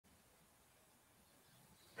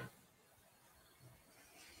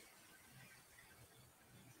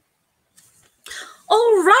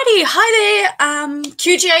Hi there,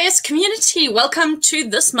 QGIS community. Welcome to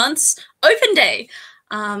this month's Open Day.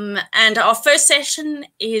 And our first session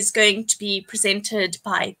is going to be presented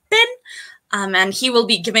by Ben, and he will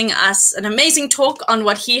be giving us an amazing talk on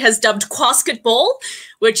what he has dubbed Qasketball,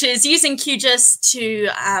 which is using QGIS to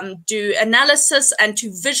do analysis and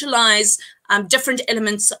to visualize different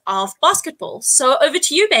elements of basketball. So over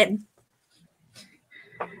to you, Ben.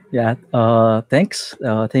 Yeah, thanks.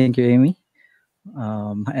 Thank you, Amy.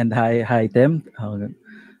 And hi, Tim.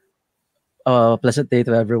 Pleasant day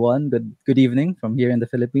to everyone. Good evening from here in the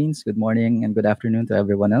Philippines. Good morning and good afternoon to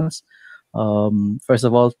everyone else. First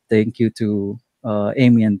of all, thank you to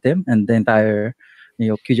Amy and Tim and the entire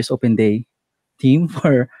QGIS Open Day team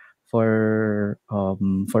for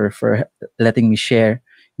letting me share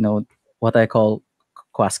what I call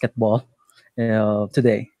Qasketball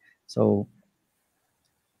today. So.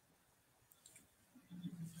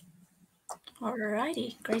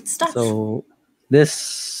 Alrighty, great stuff. So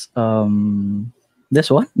this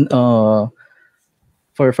one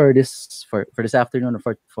for this afternoon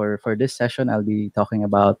or for this session, I'll be talking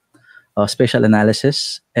about spatial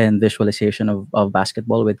analysis and visualization of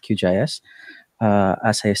basketball with QGIS.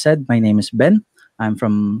 As I said, my name is Ben. I'm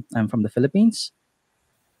from the Philippines.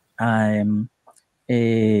 I'm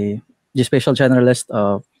a geospatial generalist,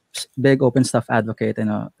 big open stuff advocate,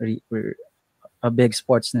 and a big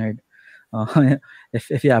sports nerd.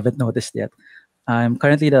 If you haven't noticed yet. I'm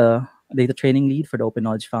currently the data training lead for the Open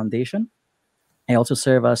Knowledge Foundation. I also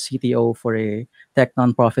serve as CTO for a tech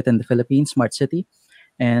nonprofit in the Philippines, Smart City.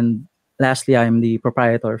 And lastly, I'm the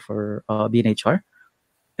proprietor for BNHR.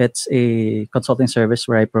 It's a consulting service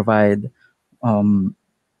where I provide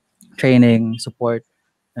training, support,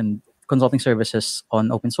 and consulting services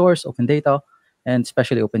on open source, open data, and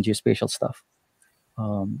especially open geospatial stuff.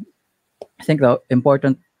 I think the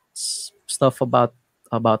important stuff about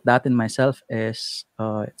that in myself is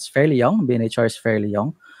it's fairly young. BNHR is fairly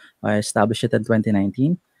young. I established it in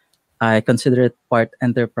 2019. I consider it part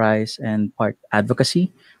enterprise and part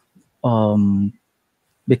advocacy,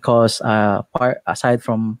 because aside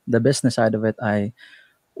from the business side of it, I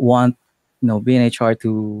want BNHR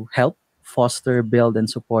to help foster, build, and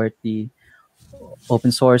support the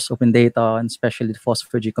open source, open data, and especially the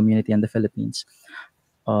FOSS4G community in the Philippines.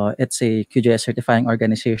 It's a QGIS certifying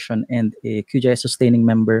organization and a QGIS sustaining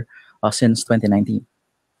member since 2019.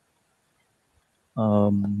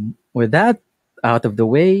 With that out of the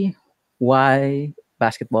way, why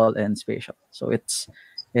basketball and spatial? So it's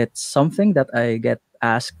something that I get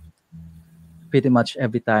asked pretty much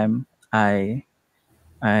every time I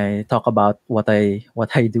talk about what I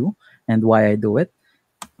do and why I do it.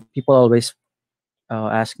 People always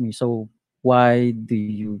ask me, so why do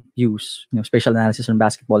you use spatial analysis on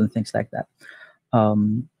basketball and things like that?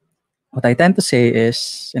 What I tend to say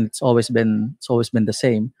is, and it's always been the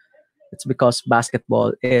same, it's because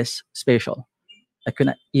basketball is spatial. I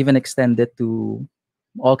can even extend it to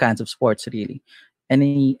all kinds of sports, really.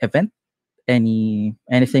 Any event,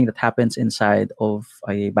 anything that happens inside of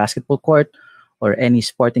a basketball court, or any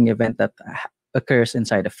sporting event that occurs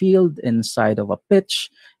inside a field, inside of a pitch,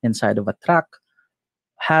 inside of a track,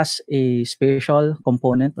 has a spatial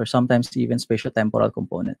component or sometimes even spatial temporal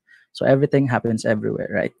component. So everything happens everywhere,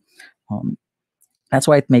 right? That's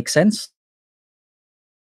why it makes sense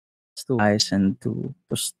to eyes and to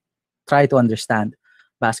try to understand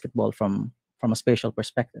basketball from a spatial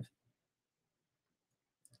perspective.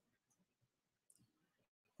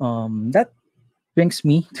 That brings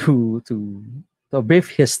me to a brief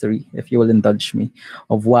history, if you will indulge me,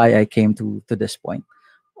 of why I came to this point.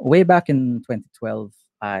 Way back in 2012,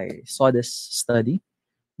 I saw this study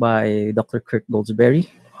by Dr. Kirk Goldsberry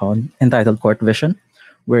entitled Court Vision,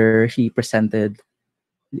 where he presented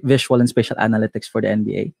visual and spatial analytics for the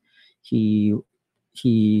NBA. He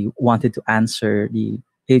wanted to answer the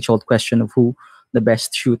age-old question of who the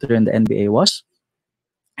best shooter in the NBA was,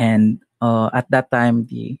 and at that time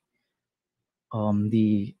the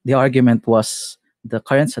argument was the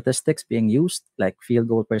current statistics being used, like field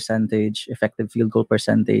goal percentage, effective field goal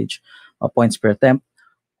percentage, points per attempt,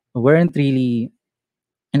 weren't really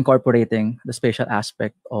incorporating the spatial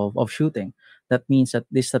aspect of shooting. That means that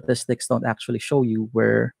these statistics don't actually show you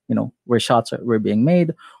where shots were being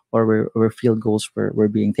made or where field goals were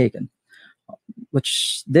being taken.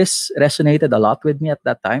 Which this resonated a lot with me at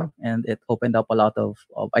that time, and it opened up a lot of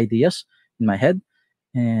ideas in my head,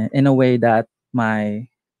 in a way that my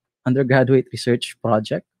undergraduate research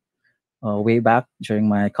project way back during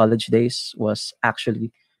my college days was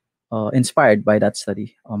actually inspired by that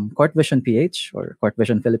study. Court Vision PH, or Court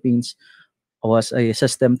Vision Philippines, was a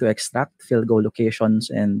system to extract field goal locations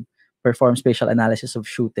and perform spatial analysis of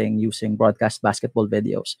shooting using broadcast basketball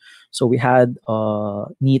videos. So we had a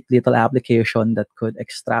neat little application that could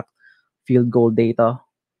extract field goal data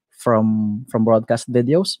from broadcast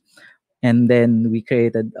videos, and then we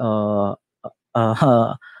created uh,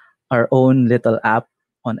 our own little app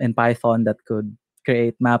on in Python that could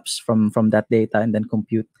create maps from that data and then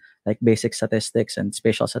compute like basic statistics and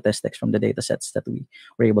spatial statistics from the data sets that we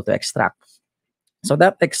were able to extract. So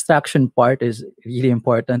that extraction part is really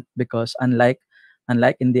important because unlike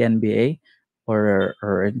in the NBA or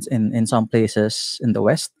in some places in the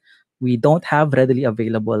West, we don't have readily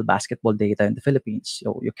available basketball data in the Philippines.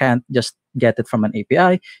 So you can't just get it from an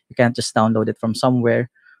API. You can't just download it from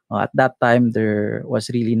somewhere. At that time, there was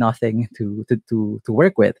really nothing to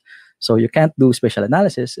work with. So you can't do spatial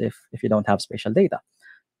analysis if you don't have spatial data,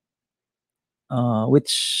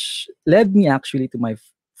 which led me actually to my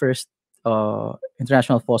first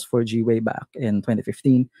international phosphor G way back in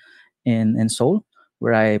 2015 in Seoul,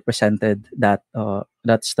 where I presented that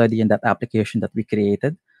study and that application that we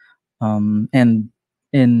created. And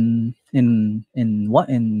in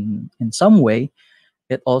some way,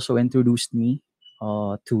 it also introduced me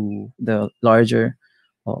to the larger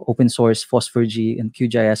open source phosphor G and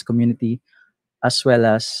QGIS community, as well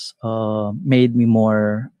as made me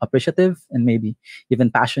more appreciative and maybe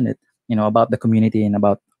even passionate, about the community and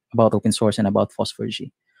about open source and about phosphor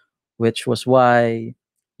G, which was why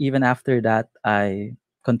even after that I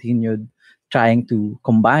continued trying to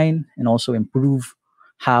combine and also improve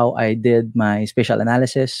how I did my spatial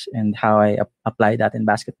analysis and how I apply that in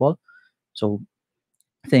basketball. So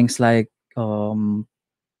things like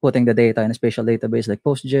putting the data in a spatial database like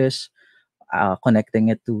PostGIS, connecting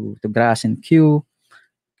it to GRAS and Q,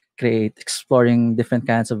 exploring different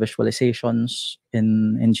kinds of visualizations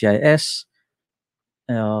in GIS,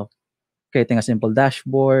 uh, creating a simple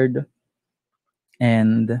dashboard,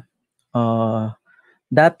 and uh,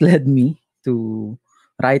 that led me to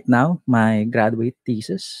right now my graduate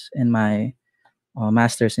thesis and my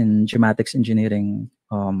master's in geomatics engineering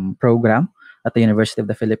program at the University of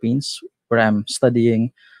the Philippines, where I'm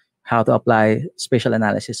studying how to apply spatial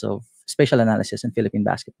analysis in Philippine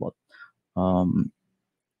basketball, um,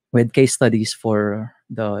 with case studies for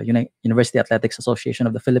the University Athletics Association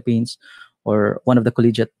of the Philippines, or one of the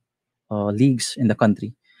collegiate leagues in the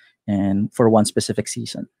country, and for one specific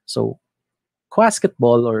season. So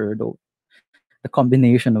Qasketball, or the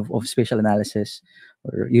combination of spatial analysis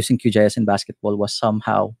or using QGIS in basketball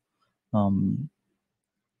um,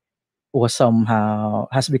 was somehow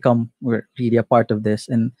has become really a part of this,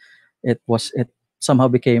 and it somehow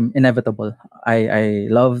became inevitable. I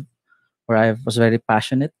loved, or I was very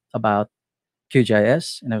passionate about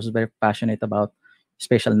QGIS, and I was very passionate about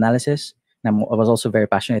spatial analysis. And I was also very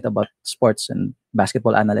passionate about sports and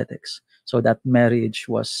basketball analytics. So that marriage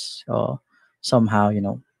was somehow,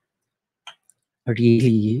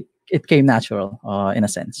 really, it came natural in a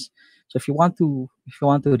sense. So if you want to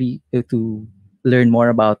learn more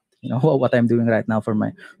about what I'm doing right now for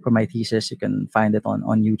my thesis, you can find it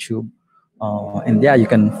on YouTube. And yeah, you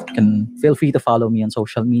can feel free to follow me on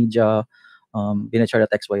social media,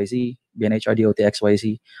 bnhr.xyz,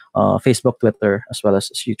 bnhrdotxyz, Facebook, Twitter, as well as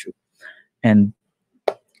YouTube. And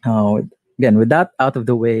uh, again, with that out of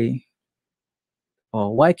the way,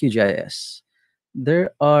 why QGIS? There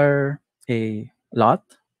are a lot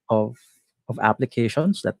of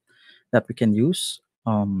applications that we can use.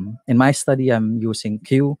 In my study, I'm using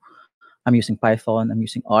Q, I'm using Python, I'm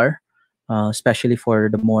using R, especially for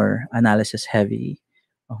the more analysis heavy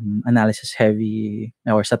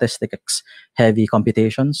or statistics heavy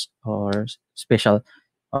computations, or spatial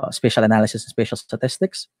analysis and spatial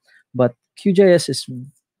statistics. But QGIS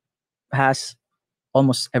has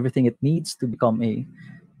almost everything it needs to become a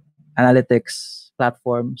analytics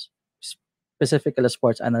platform, specifically a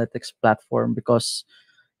sports analytics platform, because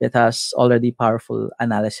it has already powerful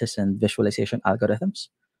analysis and visualization algorithms,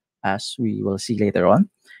 as we will see later on.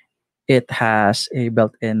 It has a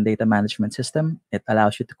built-in data management system. It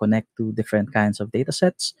allows you to connect to different kinds of data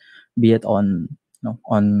sets, be it on you know,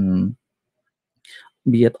 on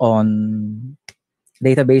be it on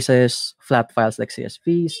databases, flat files like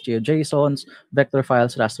CSVs, GeoJSONs, vector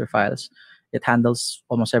files, raster files. It handles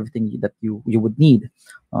almost everything that you would need,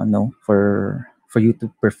 for you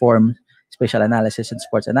to perform spatial analysis and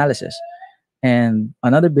sports analysis. And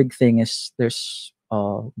another big thing is there's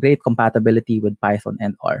great compatibility with Python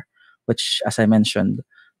and R, which, as I mentioned,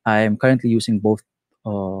 I'm currently using both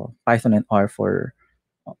Python and R for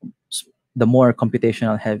the more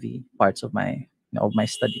computational heavy parts of my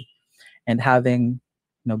study. And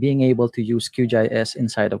being able to use QGIS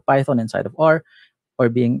inside of Python, inside of R, or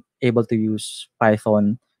being able to use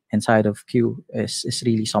Python inside of Q is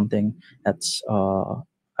really something that's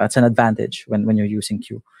an advantage when you're using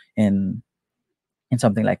Q in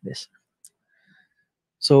something like this.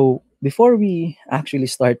 So before we actually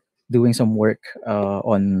start doing some work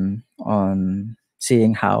on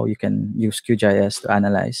seeing how you can use QGIS to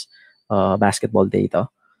analyze basketball data,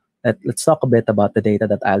 let's talk a bit about the data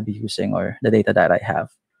that I'll be using, or the data that I have.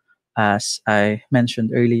 As I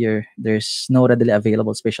mentioned earlier, there's no readily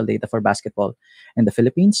available spatial data for basketball in the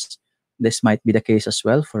Philippines. This might be the case as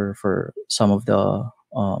well for some of the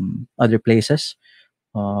other places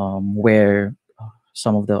where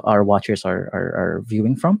some of the our watchers are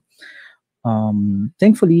viewing from.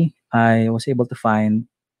 Thankfully, I was able to find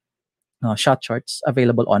shot charts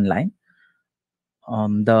available online.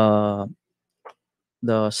 The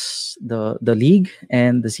league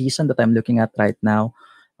and the season that I'm looking at right now,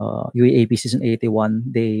 UAAP season 81,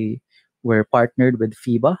 they were partnered with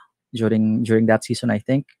FIBA during that season, I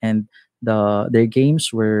think, and their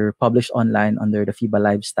games were published online under the FIBA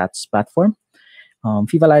Live Stats platform.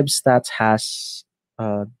 FIBA Live Stats has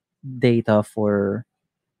data for,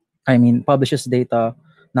 publishes data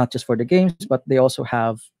not just for the games, but they also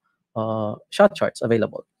have shot charts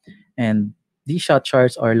available. And these shot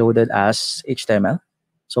charts are loaded as HTML.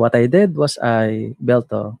 So what I did was I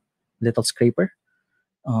built a little scraper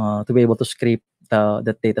to be able to scrape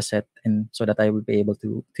the data set, and so that I will be able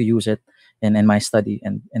to use it in my study,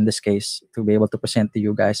 and in this case to be able to present to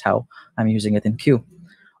you guys how I'm using it in Q.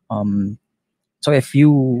 So if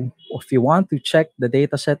you want to check the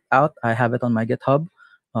data set out, I have it on my GitHub.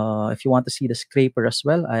 If you want to see the scraper as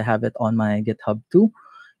well, I have it on my GitHub too.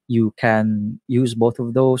 You can use both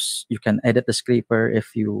of those. You can edit the scraper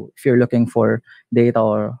if you're looking for data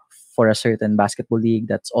or for a certain basketball league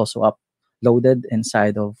that's also uploaded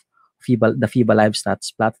inside of the FIBA Live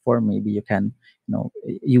Stats platform. Maybe you can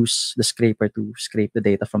use the scraper to scrape the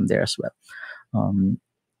data from there as well.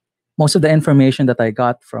 Most of the information that I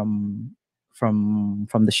got from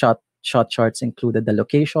the shot charts included the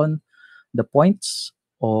location, the points,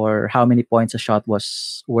 or how many points a shot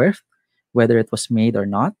was worth, whether it was made or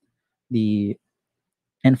not, the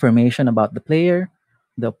information about the player,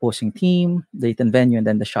 the opposing team, date and venue, and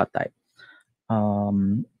then the shot type.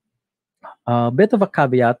 A bit of a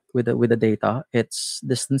caveat with the data: its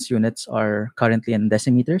distance units are currently in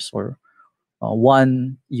decimeters, or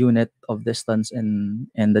 1 unit of distance in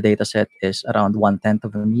the data set is around 1/10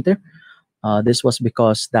 of a meter. This was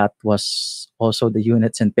because that was also the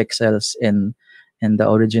units in pixels in the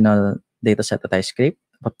original data set that I scraped.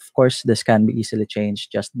 But of course, this can be easily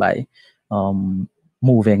changed just by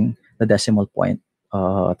moving the decimal point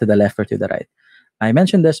to the left or to the right. I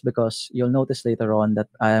mentioned this because you'll notice later on that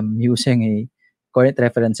I am using a current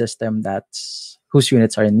reference system whose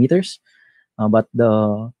units are in meters, but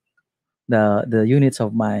the units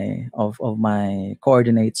of my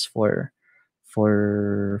coordinates for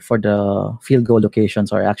the field goal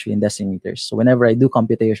locations are actually in decimeters. So whenever I do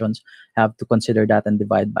computations, I have to consider that and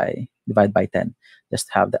divide by 10, just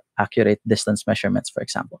to have the accurate distance measurements, for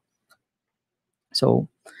example. So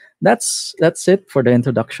that's it for the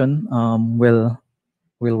introduction.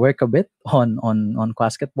 We'll work a bit on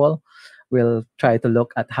Qasketball. We'll try to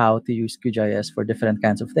look at how to use QGIS for different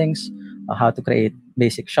kinds of things, how to create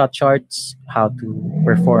basic shot charts, how to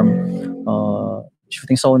perform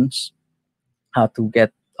shooting zones, how to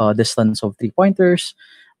get distance of 3-pointers,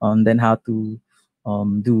 then how to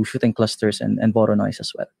do shooting clusters and Voronoi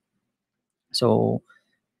as well. So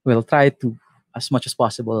we'll try to, as much as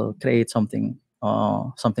possible, create something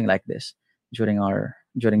like this during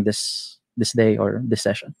this day or this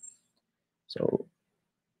session. So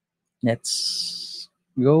let's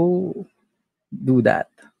go do that.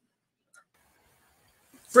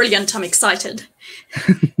 Brilliant. I'm excited.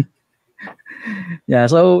 Yeah,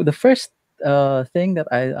 so the first thing that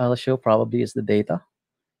I'll show probably is the data.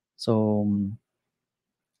 So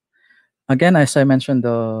again, as I mentioned,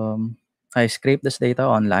 I scraped this data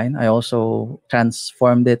online. I also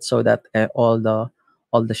transformed it so that all the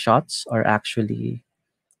shots are actually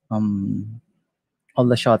all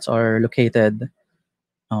the shots are located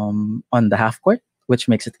on the half court, which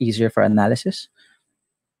makes it easier for analysis.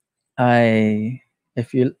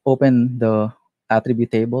 If you open the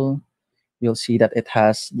attribute table, you'll see that it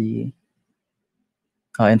has the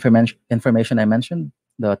information I mentioned: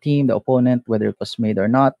 the team, the opponent, whether it was made or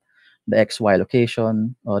not, the XY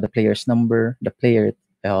location, the player's number, the player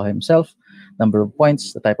himself, number of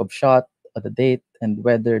points, the type of shot, the date, and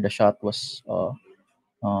whether the shot was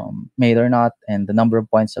made or not, and the number of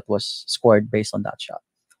points that was scored based on that shot.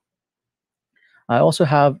 I also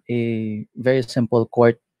have a very simple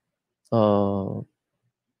court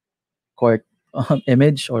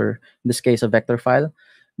image, or in this case, a vector file.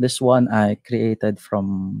 This one I created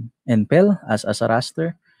from NPIL as a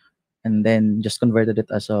raster, and then just converted it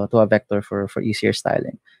to a vector for easier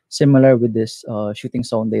styling. Similar with this shooting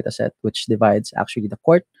zone dataset, which divides actually the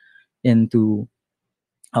court into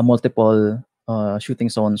multiple shooting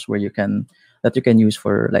zones where you can use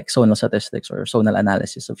for like zonal statistics or zonal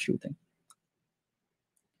analysis of shooting.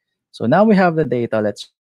 So now we have the data. Let's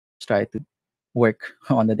try to work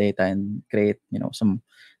on the data and create,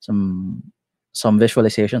 some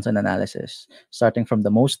visualizations and analysis, starting from the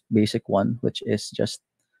most basic one, which is just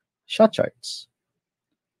shot charts.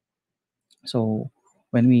 So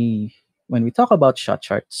when we talk about shot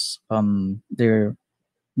charts, they're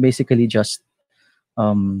basically just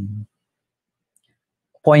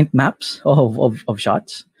point maps of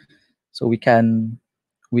shots. So we can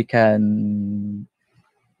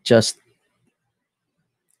just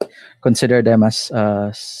consider them as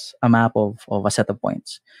a map of a set of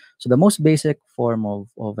points. So the most basic form of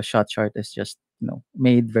a shot chart is just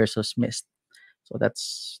made versus missed. So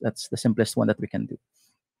that's the simplest one that we can do.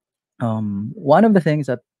 One of the things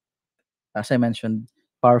that, as I mentioned,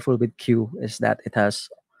 powerful with Q is that it has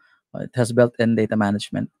built-in data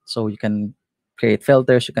management. So you can create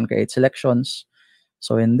filters, you can create selections.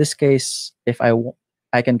 So in this case, if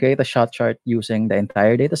I can create a shot chart using the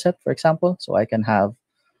entire data set, for example. So I can have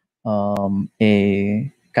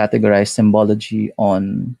a categorized symbology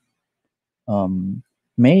on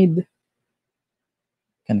made,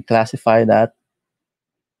 can classify that.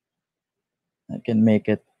 I can make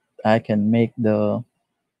the I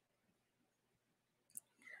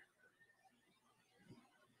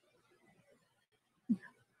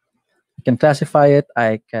can classify it.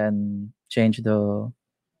 I can change the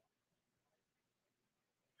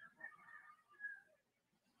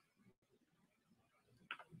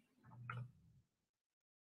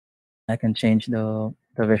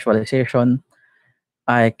visualization.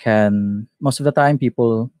 I can, most of the time,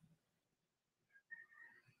 people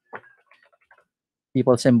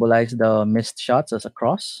symbolize the missed shots as a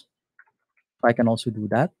cross. I can also do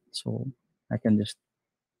that. So I can just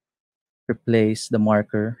replace the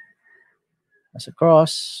marker as a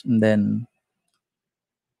cross and then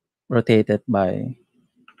rotate it by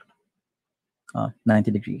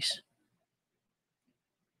 90 degrees.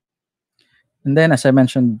 And then, as I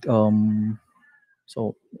mentioned,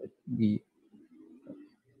 so we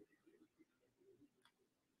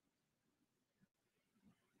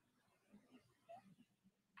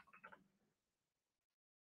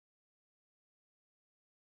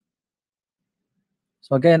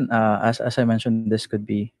so again, as I mentioned, this would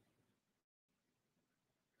be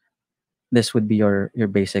your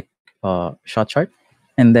basic shot chart.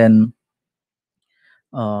 And then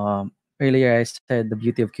earlier I said the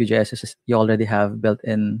beauty of QGIS is you already have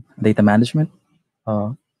built-in data management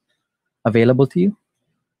available to you.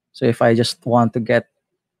 So if I just want to get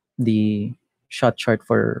the shot chart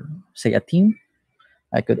for, say, a team,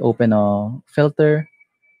 I could open a filter.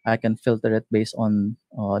 I can filter it based on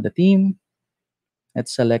the team.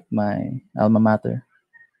 Let's select my alma mater,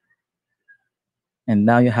 and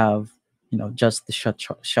now you have just the shot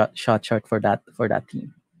chart for that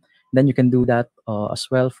team. Then you can do that as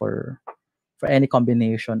well for any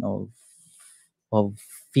combination of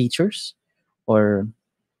features or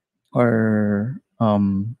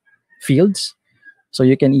fields. So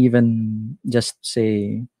you can even just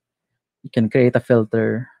say you can create a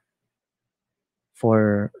filter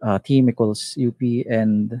for team equals UP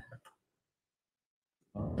and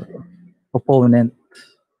opponent,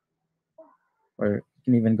 or you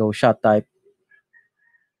can even go shot type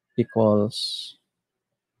equals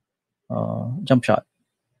jump shot.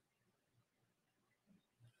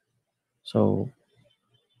 So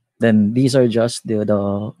then these are just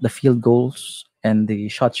the field goals and the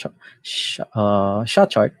shot chart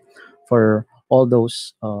for all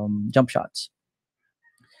those jump shots.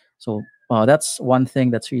 So that's one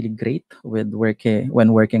thing that's really great with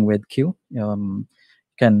working with Q.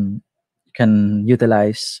 Can can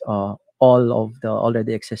utilize all of the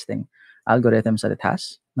already existing algorithms that it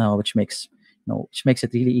has now, which makes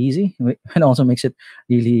it really easy and also makes it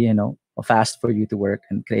really fast for you to work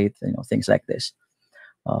and create things like this.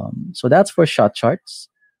 So that's for shot charts.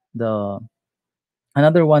 The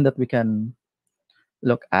Another one that we can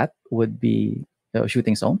look at would be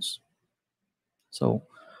shooting zones. So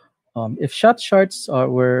if shot charts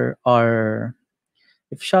are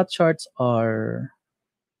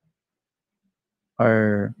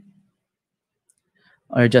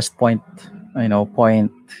just point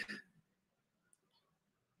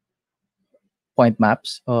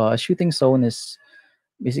maps, a shooting zone is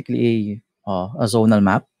basically a zonal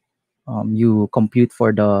map. you compute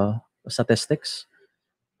for the statistics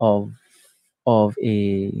of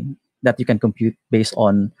a that you can compute based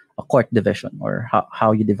on a court division, or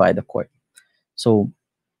how you divide the court. So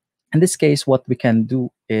in this case, what we can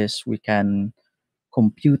do is we can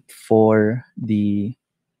compute for the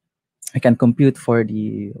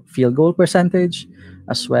field goal percentage,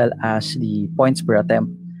 as well as the points per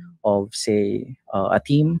attempt of, say, a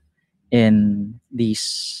team in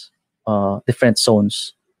these different zone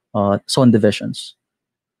divisions.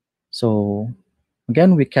 So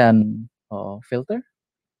again, we can filter.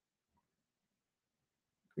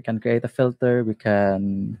 We can create a filter. We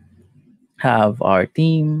can have our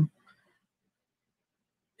team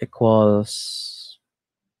equals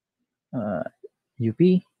UP,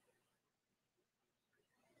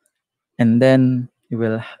 and then we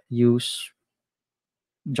will use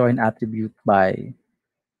join attribute by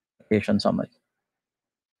location summary,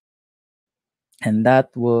 and that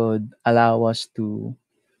would allow us to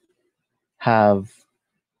have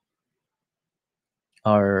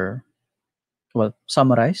our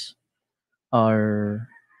summarize our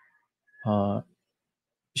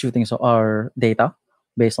our data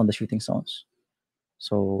based on the shooting zones.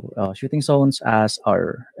 So shooting zones as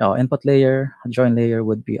our input layer, join layer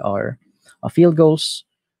would be our field goals.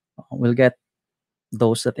 We'll get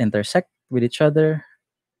those that intersect with each other.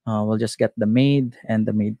 We'll just get the made and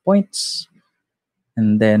the made points,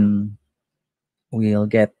 and then we'll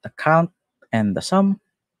get the count and the sum.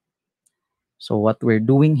 So what we're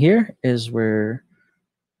doing here is we're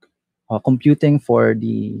computing for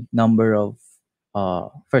the number of,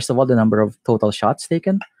 first of all, the number of total shots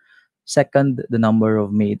taken. Second, the number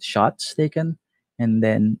of made shots taken. And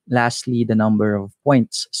then lastly, the number of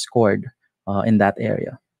points scored in that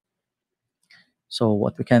area. So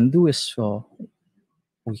what we can do is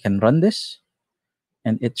we can run this,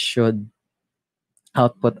 and it should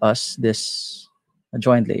output us this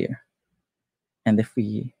joint layer. And if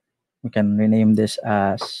we can rename this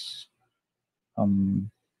as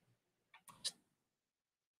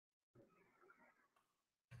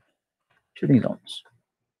shooting zones.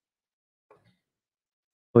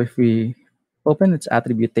 So if we open its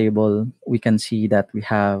attribute table, we can see that we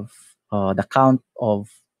have the count of,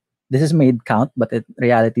 this is made count, but in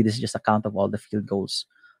reality, this is just a count of all the field goals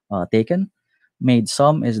taken. Made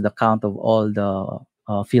sum is the count of all the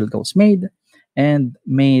field goals made, and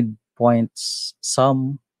made points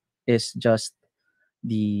sum is just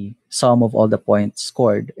the sum of all the points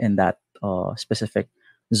scored in that specific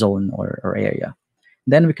zone or area.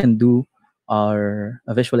 Then we can do our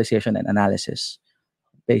visualization and analysis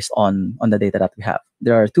based on the data that we have.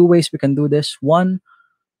 There are two ways we can do this. One,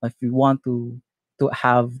 if we want to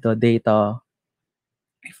have the data,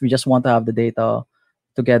 if we just want to have the data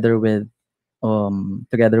together with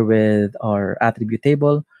our attribute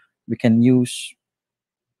table, we can use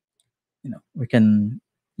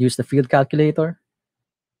the field calculator,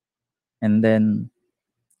 and then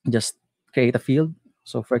just create a field.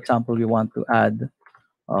 So for example, we want to add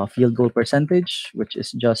a field goal percentage, which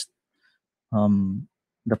is just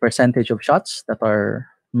the percentage of shots that are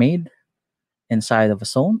made inside of a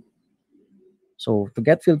zone. So to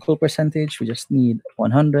get field goal percentage, we just need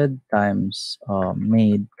 100 times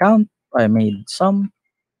made sum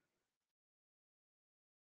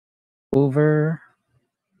over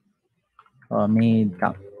made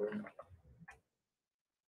count.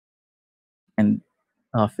 And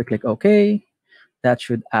if we click OK, that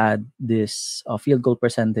should add this field goal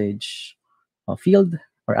percentage field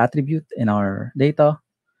or attribute in our data,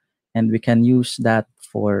 and we can use that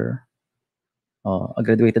for a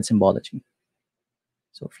graduated symbology.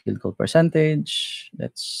 So field goal percentage,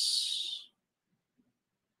 of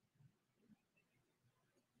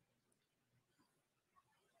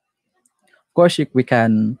course, we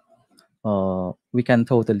can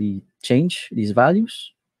totally change these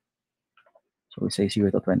values. So we say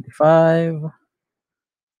 0 to 25,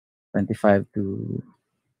 25 to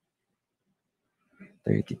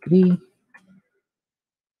 33,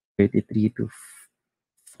 33 to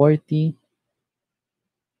 40,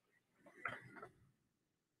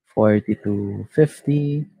 40 to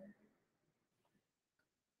 50,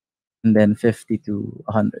 and then 50 to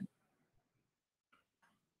 100.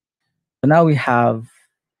 So now we have,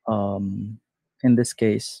 in this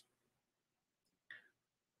case,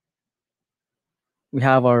 we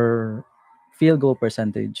have our field goal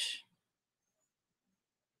percentage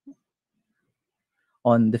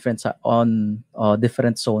on different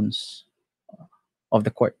zones of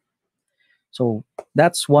the court. So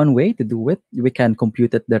that's one way to do it. We can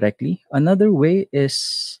compute it directly. Another way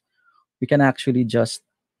is we can actually just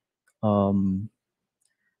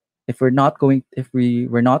if we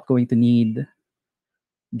were not going to need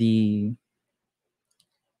the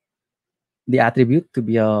attribute to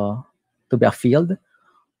be a field,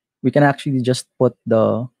 we can actually just put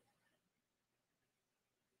the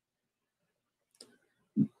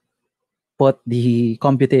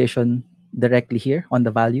computation directly here on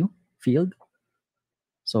the value field.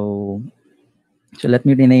 So let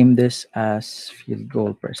me rename this as field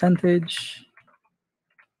goal percentage.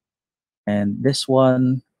 And this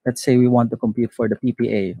one, let's say we want to compute for the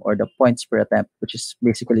PPA, or the points per attempt, which is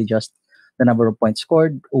basically just the number of points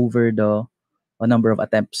scored over the number of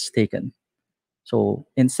attempts taken. So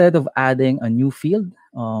instead of adding a new field,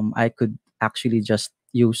 I could actually just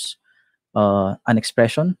use an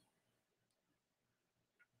expression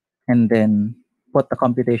and then put the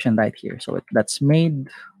computation right here. So that's made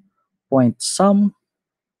point sum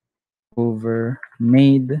over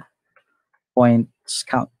made points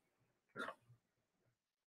count.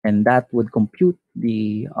 And that would compute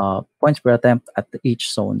the points per attempt at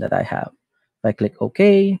each zone that I have. If I click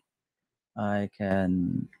OK, I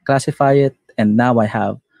can classify it, and now I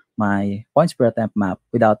have my points per attempt map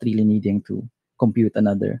without really needing to compute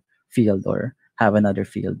another field or have another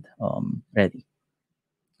field ready.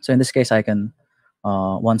 So in this case, I can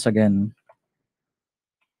once again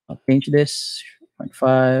change this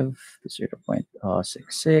 0.5 to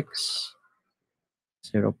 0.66,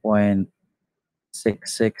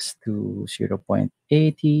 0.66 to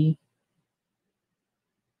 0.80,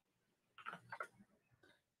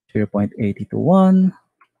 0.80 to 1,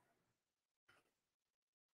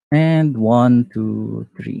 and 1 to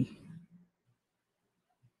 3.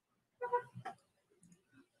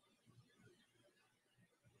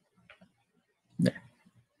 There.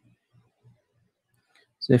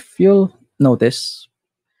 So if you'll notice,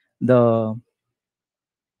 the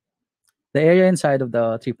area inside of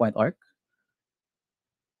the 3-point arc,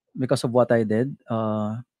 because of what I did,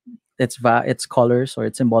 its colors or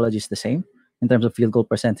its symbology is the same in terms of field goal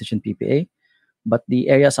percentage and PPA. But the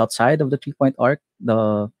areas outside of the 3-point arc,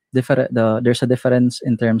 there's a difference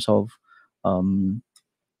in terms of the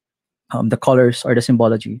colors or the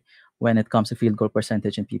symbology when it comes to field goal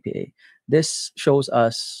percentage and PPA. This shows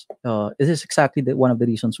us, this is exactly one of the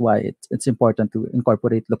reasons why it's important to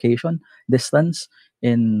incorporate location, distance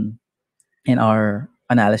in our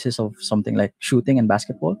analysis of something like shooting and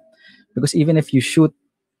basketball. Because even if you shoot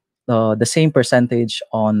the same percentage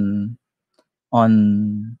on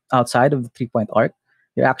outside of the 3-point arc,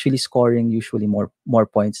 you're actually scoring usually more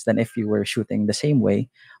points than if you were shooting the same way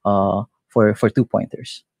for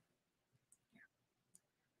 2-pointers.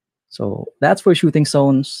 So that's for shooting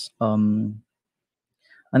zones.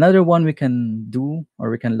 Another one we can do or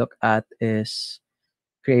we can look at is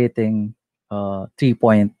creating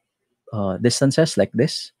 3-point distances like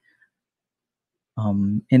this.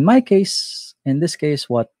 In this case,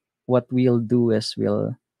 what we'll do is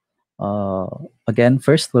we'll again,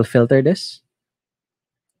 first we'll filter this.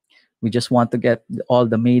 We just want to get all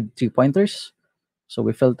the made 3-pointers. So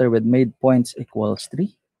we filter with made points equals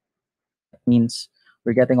 3. That means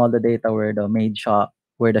we're getting all the data where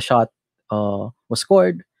the shot was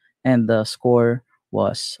scored, and the score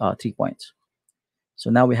was 3 points. So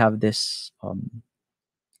now we have this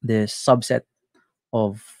subset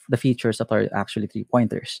of the features that are actually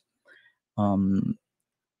 3-pointers. There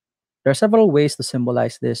are several ways to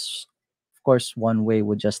symbolize this. Of course, one way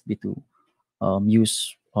would just be to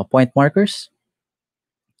use point markers.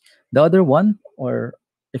 The other one, or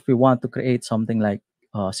if we want to create something like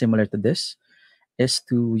similar to this, is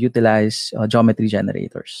to utilize geometry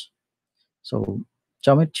generators. So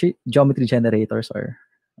geometry generators are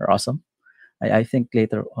awesome. I think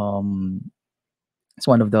later it's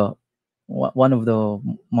one of the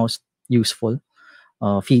most useful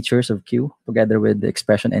features of Q, together with the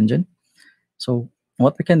expression engine. So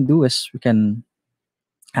what we can do is we can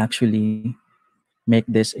actually make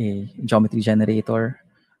this a geometry generator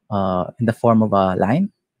in the form of a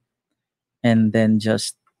line, and then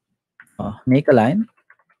just make a line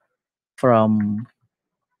from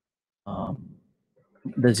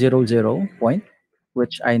the 0, 0 point,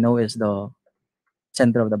 which I know is the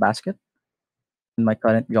center of the basket, in my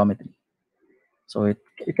current geometry. So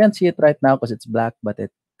you can't see it right now because it's black, but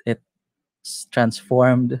it's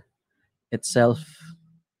transformed itself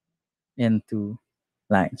into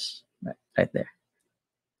lines right there.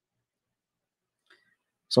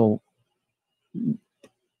 So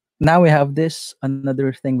now we have this.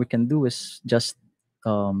 Another thing we can do is just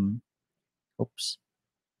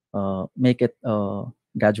make it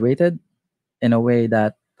graduated in a way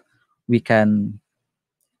that we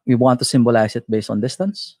want to symbolize it based on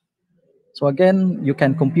distance. So again, you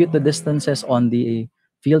can compute the distances on the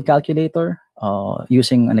field calculator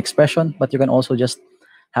using an expression, but you can also just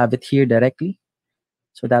have it here directly.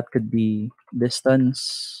 So that could be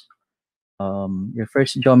distance. Your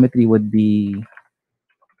first geometry would be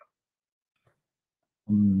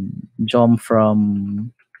jump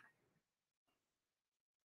from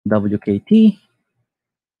WKT.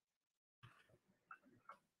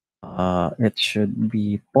 It should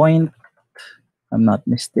be point, I'm not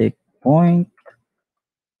mistaken, point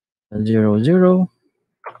 0, 0.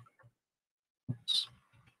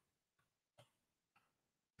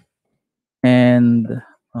 And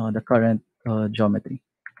the current geometry.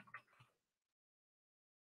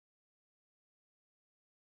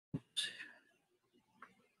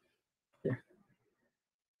 There.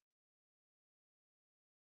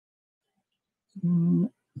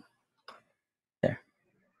 There.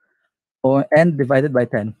 Oh, and divided by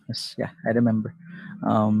 10. Yes, yeah, I remember.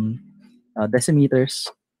 Decimeters.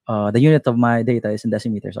 The unit of my data is in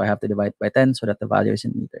decimeters, so I have to divide by 10 so that the value is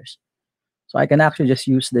in meters. So I can actually just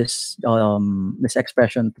use this this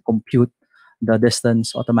expression to compute the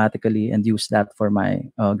distance automatically and use that for my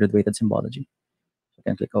grid-weighted symbology. So I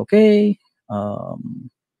can click OK,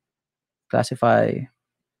 classify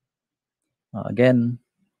again.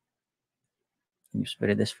 Use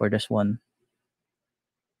this for this one,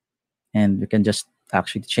 and you can just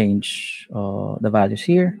actually change the values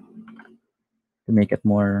here to make it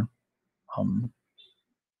more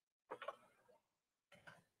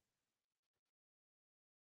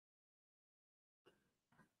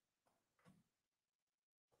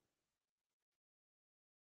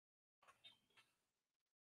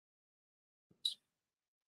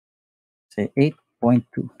say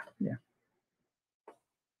 8.2. Yeah.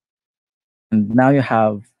 And now you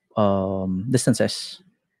have distances.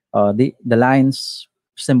 The lines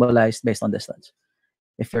symbolized based on distance.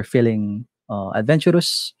 If you're feeling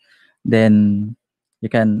adventurous, then you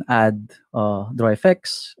can add draw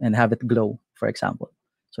effects and have it glow, for example.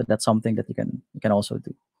 So that's something that you can also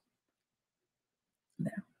do.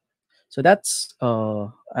 Yeah. So that's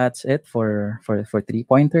it for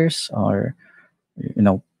 3-pointers, or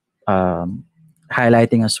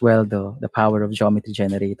highlighting as well the power of geometry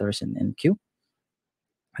generators in Q.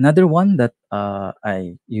 Another one that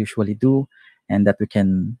I usually do and that we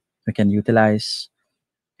can utilize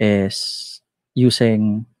is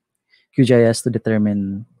using QGIS to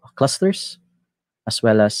determine clusters as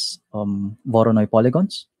well as Voronoi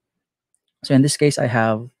polygons. So in this case, I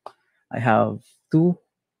have two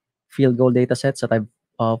field goal data sets that I've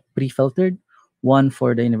pre-filtered. One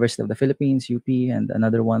for the University of the Philippines, UP, and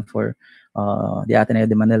another one for the Ateneo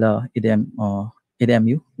de Manila,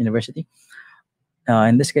 EDMU University.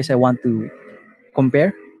 In this case, I want to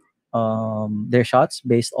compare their shots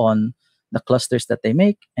based on the clusters that they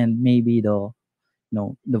make and maybe the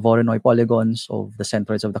Voronoi polygons of the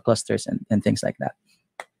centroids of the clusters and things like that.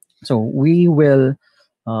 So we will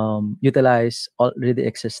utilize already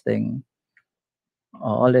existing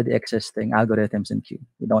algorithms in Q.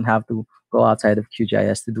 We don't have to go outside of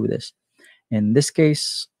QGIS to do this. In this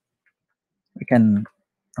case, we can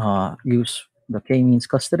use the k-means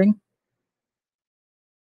clustering.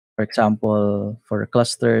 For example, for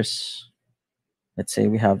clusters, let's say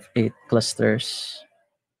we have 8 clusters,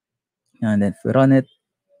 and if we run it,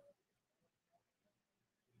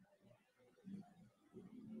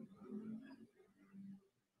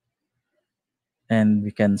 and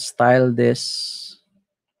we can style this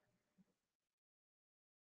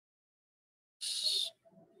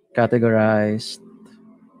categorized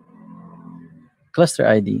cluster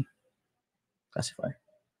ID classify.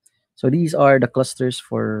 So these are the clusters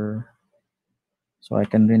for, so I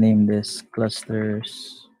can rename this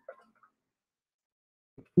clusters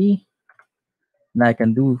E, and I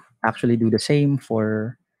can actually do the same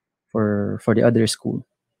for the other school.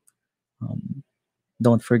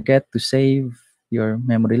 Don't forget to save your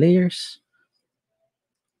memory layers.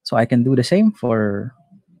 So I can do the same for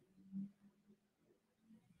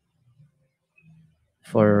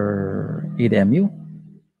EDMU.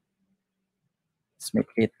 Let's make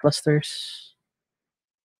 8 clusters.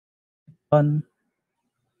 Done.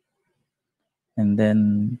 And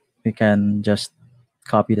then we can just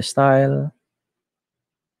copy the style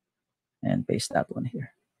and paste that one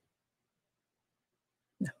here.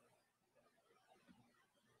 Yeah.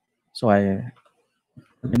 So I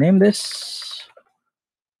rename this,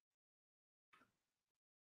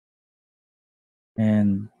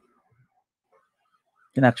 and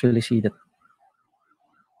you can actually see that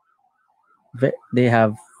they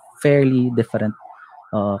have fairly different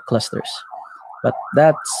clusters, but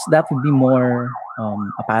that would be more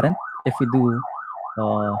apparent if we do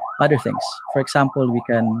other things. For example, we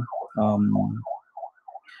can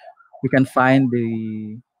we can find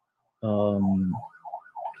um,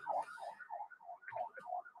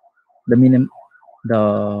 the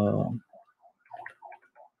the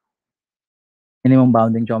minimum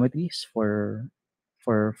bounding geometries for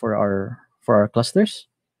our clusters.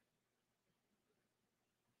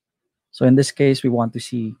 So in this case, we want to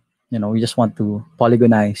see, we just want to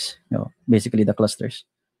polygonize, basically the clusters.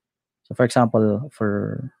 So for example,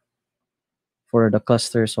 for the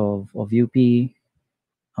clusters of UP,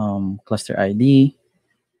 cluster ID,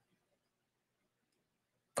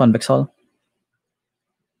 convex hull,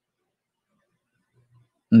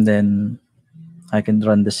 and then I can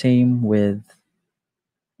run the same with,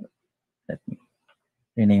 let me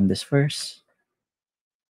rename this first.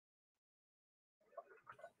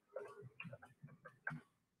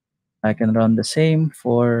 I can run the same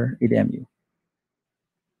for EDMU,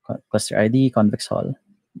 cluster ID, convex hull.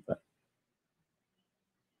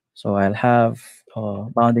 So I'll have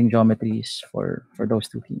bounding geometries for those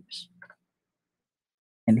two teams.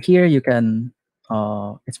 And here you can,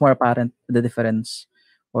 it's more apparent the difference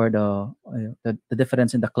or the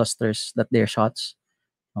difference in the clusters that their shots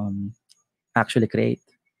actually create.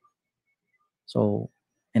 So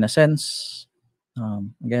in a sense,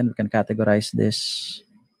 again, we can categorize this,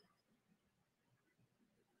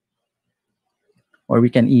 or we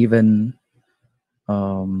can even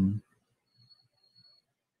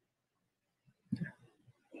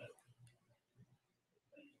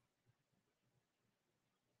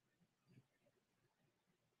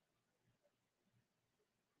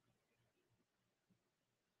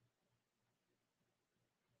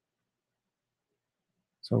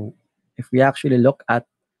so if we actually look at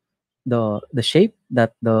the shape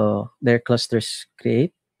that their clusters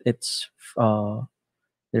create, it's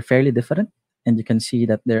they're fairly different, and you can see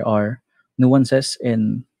that there are nuances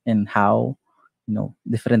in how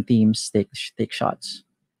different teams take shots.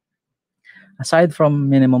 Aside from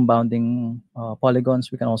minimum bounding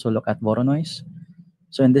polygons, we can also look at Voronoi.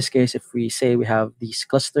 So in this case, if we say we have these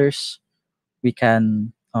clusters, we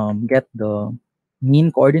can get the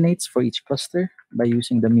mean coordinates for each cluster by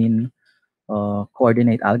using the mean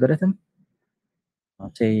coordinate algorithm.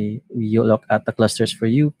 Say you look at the clusters for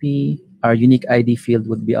UP, our unique ID field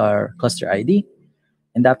would be our cluster ID,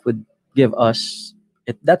 and that would give us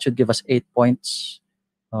that should give us 8 points,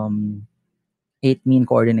 8 mean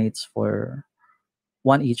coordinates for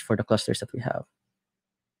one each for the clusters that we have.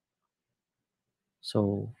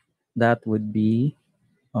 So that would be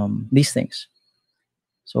these things.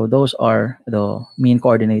 So those are the mean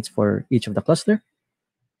coordinates for each of the cluster,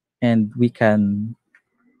 and we can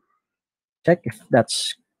check if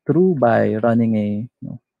that's true by running a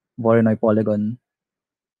Voronoi polygon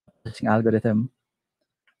processing algorithm.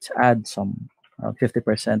 Let's add some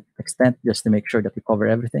 50% extent just to make sure that we cover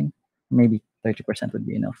everything. Maybe 30% would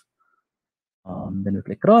be enough. Then we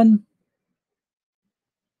click run.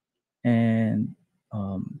 And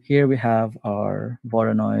here we have our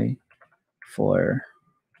Voronoi for,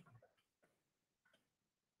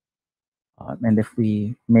 and if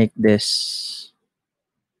we make this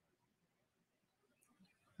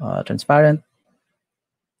transparent,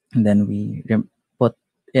 and then we put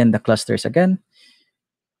in the clusters again,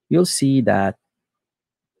 you'll see that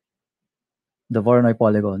the Voronoi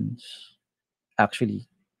polygons actually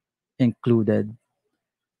included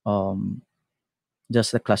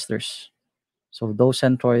just the clusters. So those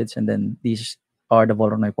centroids, and then these are the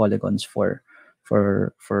Voronoi polygons for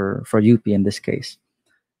UP in this case.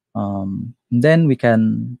 Then we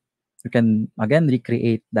can again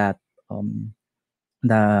recreate that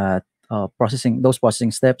those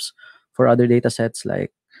processing steps for other data sets,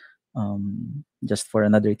 like just for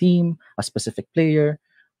another team, a specific player.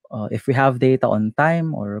 If we have data on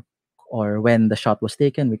time or when the shot was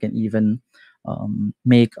taken, we can even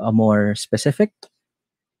make a more specific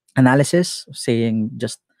analysis, saying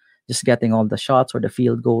just getting all the shots or the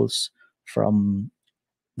field goals from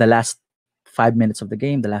the last 5 minutes of the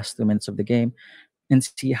game, the last 2 minutes of the game, and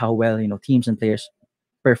see how well teams and players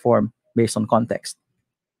perform based on context.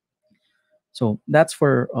 So that's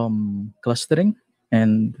for clustering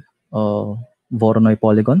and Voronoi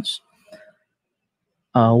polygons.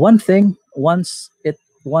 One thing, once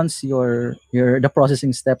the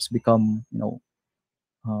processing steps become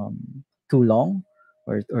too long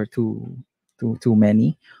or too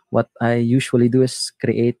many, what I usually do is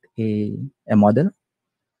create a model.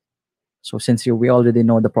 So since we already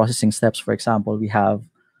know the processing steps, for example, we have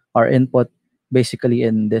our input basically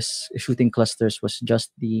in this shooting clusters was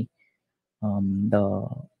just the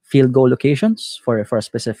field goal locations for a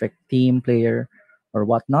specific team, player, or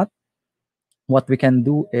whatnot. What we can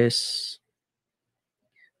do is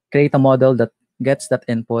create a model that gets that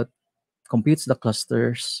input computes the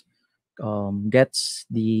clusters, gets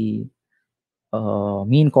the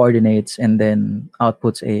mean coordinates, and then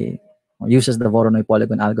outputs uses the Voronoi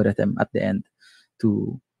polygon algorithm at the end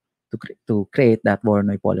to create that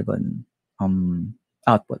Voronoi polygon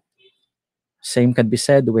output. Same can be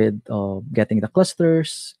said with getting the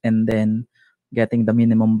clusters and then getting the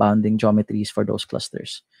minimum bounding geometries for those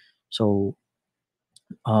clusters. So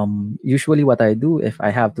usually what I do, if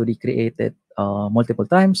I have to recreate it multiple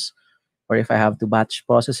times, or if I have to batch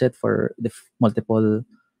process it for the multiple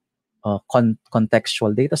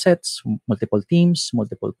contextual data sets, multiple teams,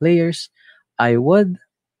 multiple players, I would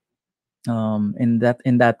in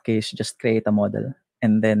that case just create a model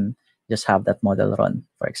and then just have that model run,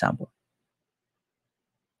 for example.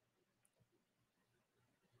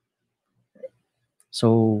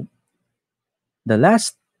 So the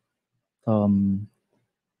last one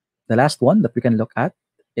that we can look at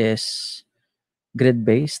is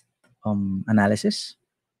grid-based analysis,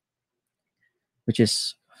 which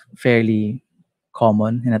is fairly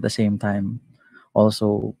common and at the same time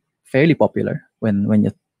also fairly popular when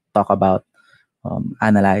you talk about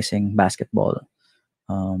analyzing basketball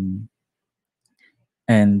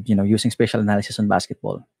and using spatial analysis on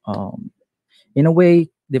basketball. In a way,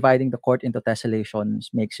 dividing the court into tessellations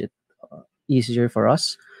makes it easier for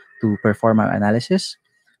us to perform our analysis.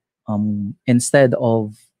 Instead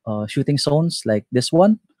of shooting zones like this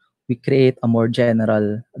one, we create a more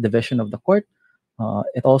general division of the court.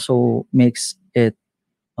 It also makes it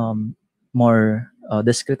more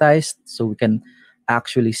discretized, so we can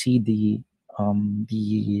actually see the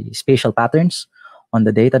spatial patterns on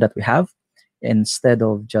the data that we have, instead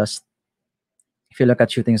of just, if you look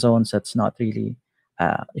at shooting zones, that's not really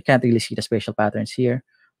you can't really see the spatial patterns here.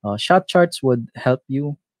 Shot charts would help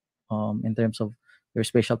you in terms of your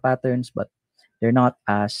spatial patterns, but they're not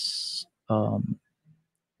as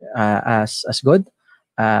as good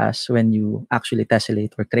as when you actually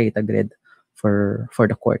tessellate or create a grid for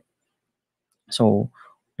the court. So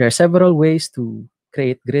there are several ways to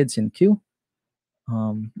create grids in Q.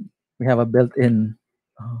 We have a built-in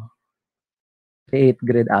create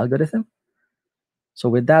grid algorithm. So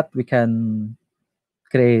with that, we can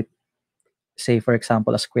create, say, for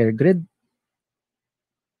example, a square grid.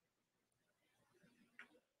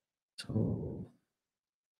 So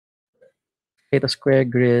create a square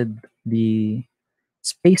grid. The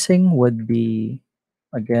spacing would be,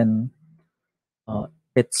 again,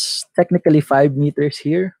 it's technically 5 meters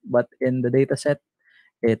here, but in the data set,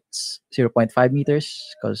 it's 0.5 meters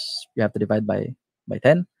because you have to divide by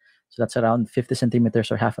 10. So that's around 50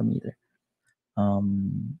 centimeters or half a meter.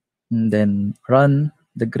 And then run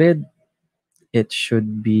the grid. It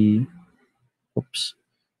should be, oops,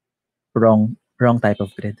 wrong type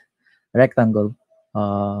of grid. Rectangle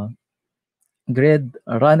grid,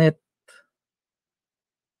 run it,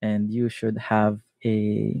 and you should have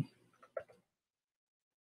a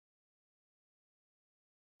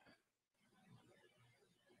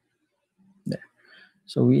there.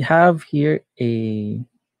 So we have here a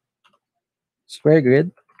square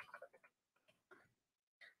grid,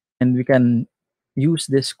 and we can use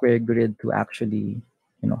this square grid to actually,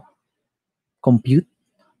 compute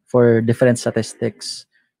for different statistics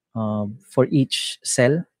for each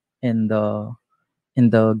cell in the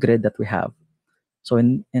grid that we have. So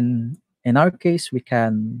in our case, we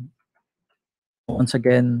can once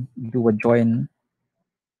again do a join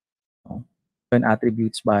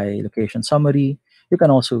attributes by location summary. You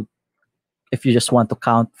can also, if you just want to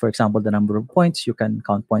count, for example, the number of points, you can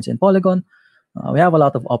count points in Polygon. We have a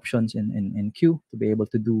lot of options in Q to be able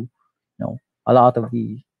to do, a lot of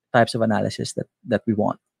the types of analysis that we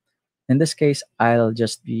want. In this case, I'll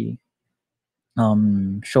just be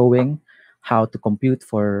showing how to compute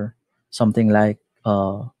for something like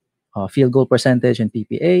field goal percentage and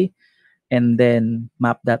PPA, and then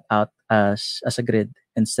map that out as a grid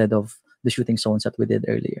instead of the shooting zones that we did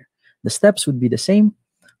earlier. The steps would be the same.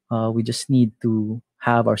 We just need to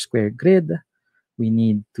have our square grid. We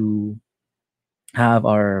need to have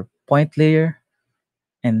our point layer,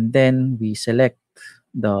 and then we select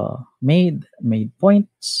the made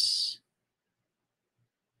points.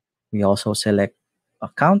 We also select a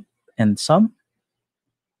count and sum.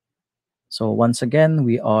 So once again,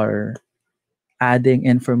 we are adding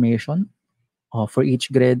information for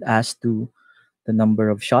each grid as to the number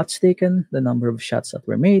of shots taken, the number of shots that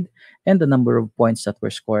were made, and the number of points that were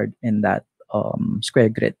scored in that square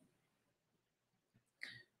grid.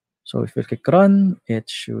 So if we click run, it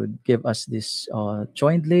should give us this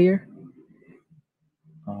joined layer.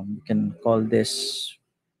 We can call this,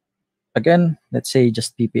 again, let's say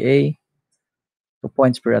just PPA, so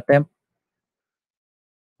points per attempt.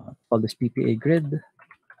 call this PPA grid.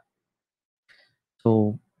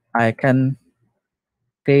 So I can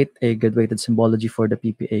create a grid weighted symbology for the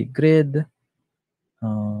PPA grid.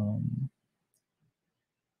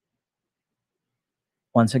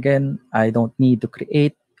 Once again, I don't need to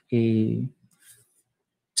create a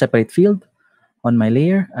separate field on my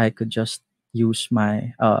layer. I could just use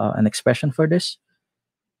my an expression for this.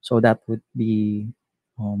 So that would be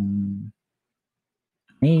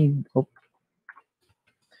made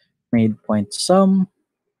point sum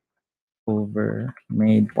over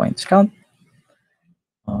made points count,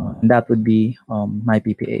 and that would be my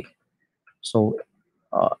PPA. So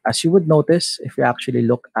as you would notice, if you actually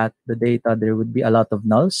look at the data, there would be a lot of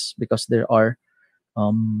nulls because there are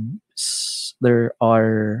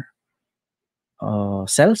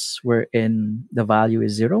cells wherein the value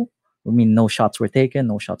is 0. I mean, no shots were taken,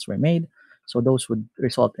 no shots were made. So those would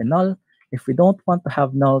result in null. If we don't want to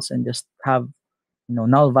have nulls and just have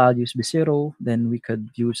null values be 0, then we could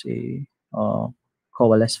use a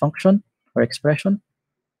coalesce function or expression.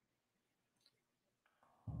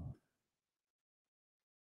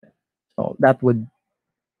 So that would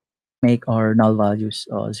make our null values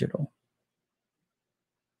 0.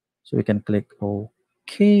 So we can click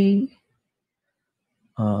OK,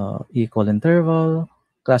 equal interval,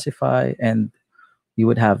 classify, and you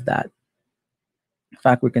would have that. In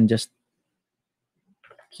fact, we can just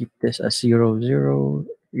keep this as 0, 0,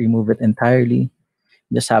 remove it entirely,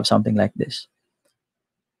 just have something like this.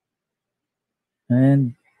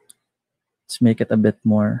 And let's make it a bit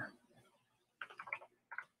more.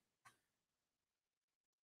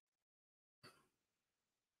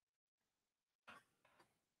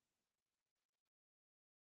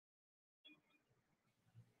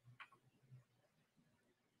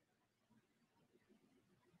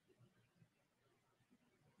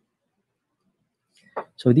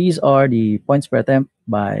 So these are the points per attempt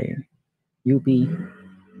by UP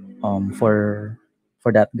for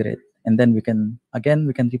that grid. And then we can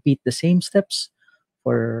repeat the same steps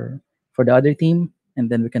for the other team, and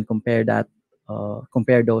then we can compare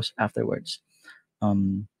those afterwards.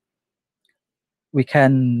 We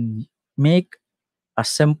can make a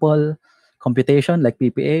simple computation like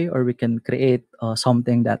PPA, or we can create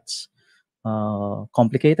something that's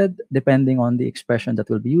complicated depending on the expression that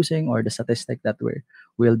we'll be using or the statistic that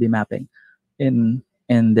we'll be mapping. In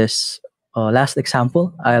this last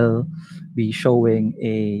example, I'll be showing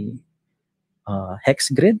a hex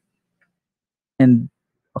grid and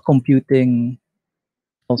computing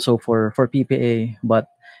also for PPA, but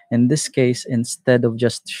in this case, instead of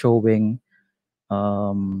just showing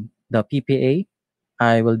the PPA,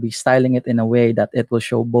 I will be styling it in a way that it will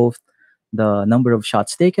show both the number of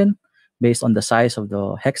shots taken based on the size of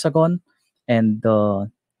the hexagon and the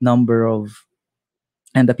number of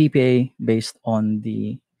the PPA based on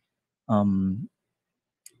the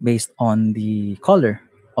color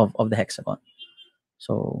of the hexagon.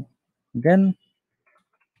 So again,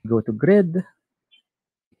 go to grid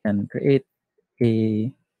and create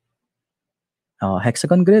a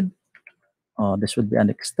hexagon grid. This would be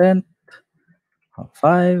an extent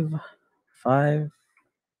 5, 5,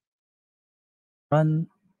 run,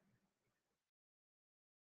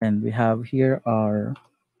 and we have here our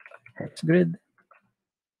hex grid.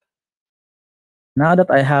 Now that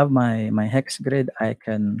I have my hex grid, I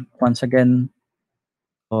can once again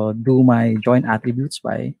do my join attributes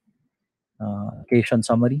by location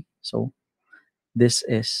summary. So this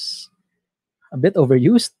is a bit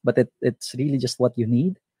overused, but it's really just what you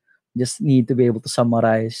need. Just need to be able to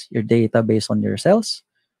summarize your data based on your cells.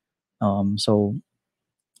 So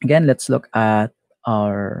again, let's look at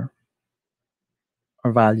our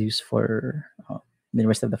values for the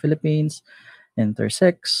University of the Philippines. Enter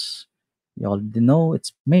 6. You already know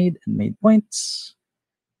it's made and made points.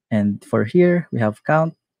 And for here, we have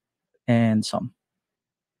count and sum.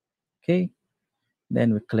 Okay.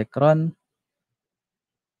 Then we click run.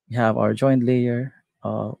 We have our joined layer.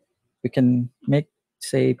 We can make,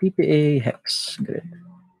 say, PPA hex grid.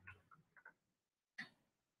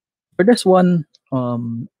 For this one,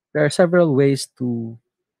 there are several ways to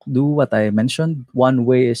do what I mentioned. One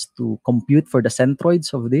way is to compute for the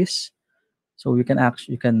centroids of this. So you can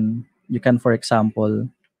for example,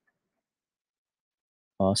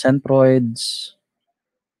 centroids,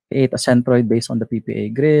 create a centroid based on the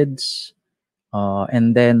PPA grids,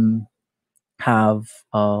 and then have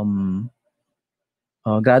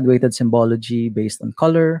graduated symbology based on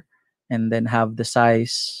color, and then have the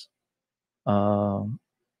size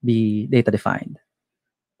be data defined.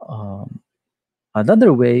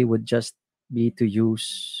 Another way would just be to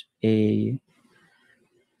use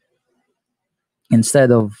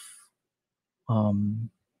instead of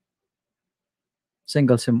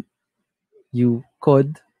you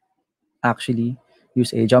could actually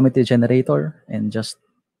use a geometry generator and just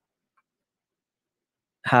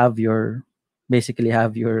basically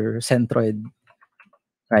have your centroid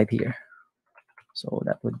right here. So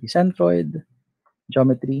that would be centroid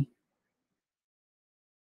geometry.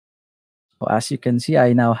 So as you can see,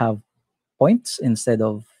 I now have points instead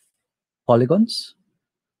of polygons.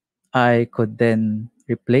 I could then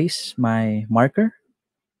replace my marker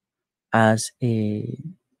as a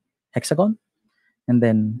hexagon and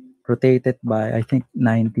then rotate it by, I think,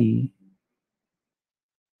 90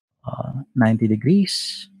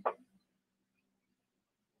 degrees.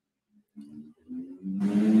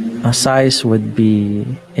 A size should be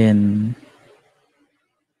in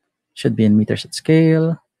meters at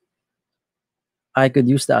scale. I could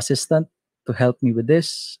use the assistant to help me with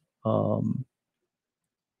this.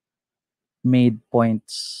 Made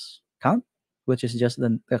points count, which is just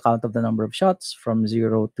the count of the number of shots from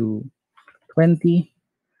 0 to 20.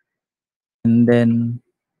 And then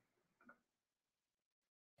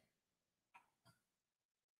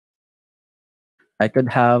I could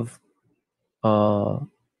have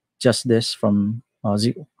just this from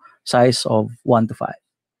 0, size of 1 to 5.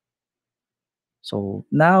 So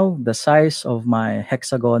now the size of my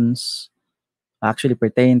hexagons actually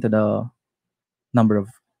pertain to the number of,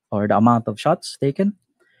 or the amount of shots taken.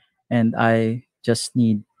 And I just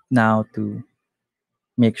need now to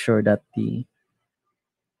make sure that the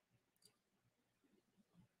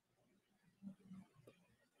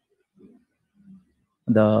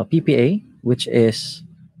PPA, which is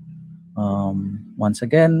once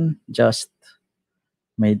again just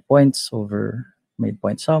made points over made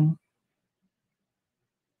point sum,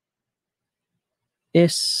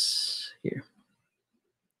 is here.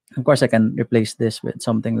 Of course, I can replace this with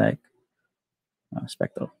something like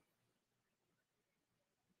spectral.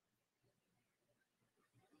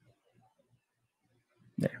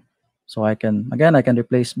 There. So I can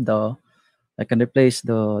replace the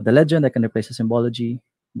legend, I can replace the symbology,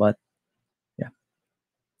 but yeah,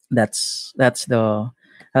 that's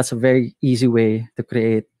a very easy way to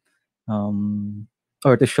create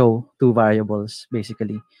or to show two variables,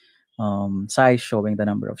 basically. Size showing the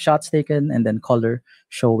number of shots taken, and then color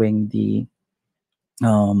showing the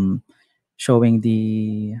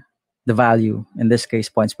value, in this case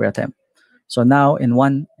points per attempt. So now in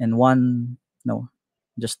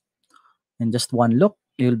just one look,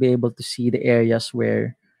 you'll be able to see the areas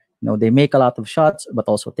where they make a lot of shots but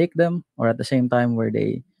also take them, or at the same time where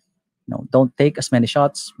they don't take as many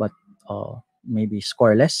shots but maybe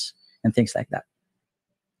score less, and things like that.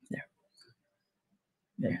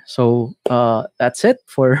 There. So that's it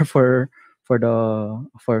for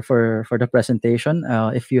the presentation.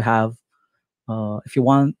 If you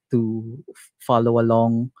want to follow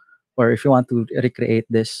along, or if you want to recreate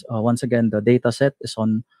this, once again, the data set is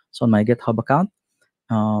on my GitHub account,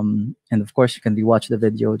 and of course you can rewatch the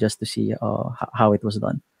video just to see how it was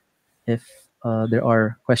done. If there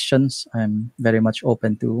are questions, I'm very much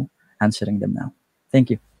open to answering them now.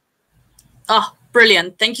 Thank you. Oh,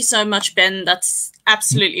 brilliant. Thank you so much, Ben. That's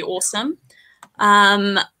absolutely awesome.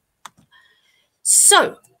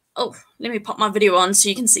 So, let me pop my video on so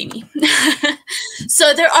you can see me.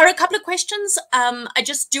 So there are a couple of questions. I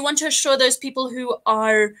just do want to assure those people who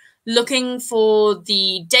are looking for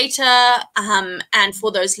the data and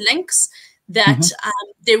for those links that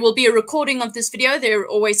there will be a recording of this video. There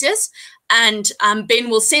always is. And Ben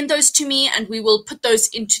will send those to me, and we will put those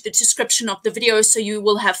into the description of the video, so you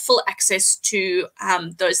will have full access to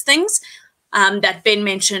those things that Ben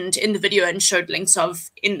mentioned in the video and showed links of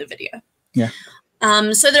in the video. Yeah.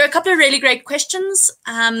 So there are a couple of really great questions.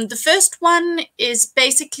 The first one is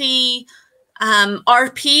basically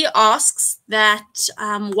RP asks that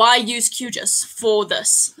why use QGIS for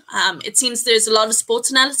this? It seems there's a lot of sports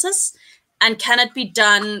analysis, and can it be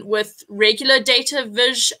done with regular data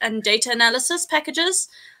viz and data analysis packages?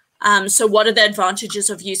 So what are the advantages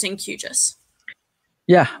of using QGIS?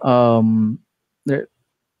 Yeah.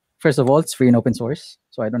 First of all, it's free and open source,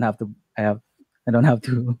 so I don't have to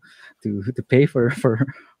pay for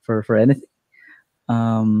anything.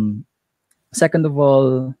 Second of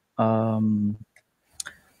all,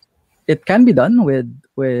 it can be done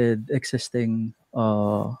with existing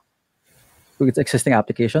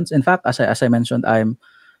applications. In fact, as I mentioned,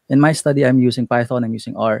 in my study I'm using Python, I'm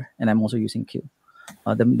using R, and I'm also using Q.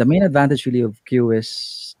 The main advantage really of Q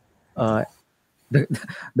is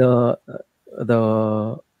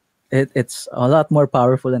it's a lot more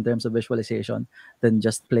powerful in terms of visualization than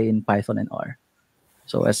just plain Python and R.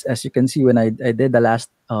 So as you can see, when I did the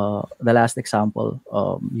last example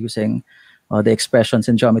using the expressions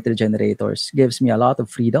and geometry generators gives me a lot of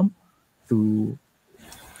freedom to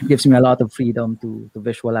to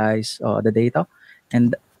visualize the data,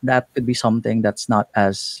 and that could be something that's not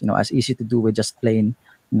as as easy to do with just plain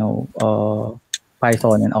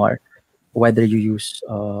Python and R, whether you use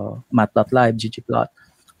Matplotlib, ggplot,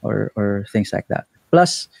 or things like that.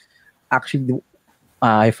 Plus, actually,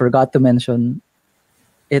 I forgot to mention,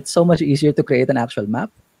 it's so much easier to create an actual map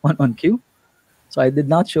on Q. So I did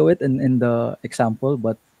not show it in the example,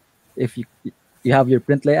 but if you have your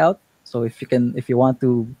print layout, so if you want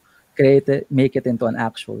to create it, make it into an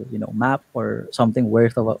actual map or something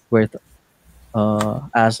worth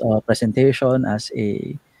as a presentation, as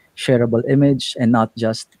a shareable image, and uh,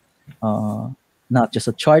 not just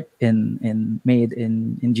a chart made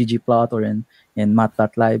in ggplot or in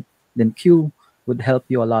matplotlib, then Q would help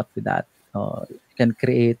you a lot with that. You can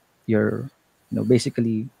create your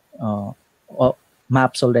basically uh,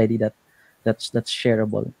 maps already that's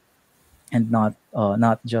shareable, and not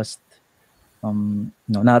just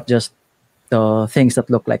the things that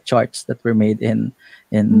look like charts that were made in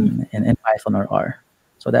Python or R.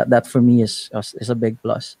 So that for me is a big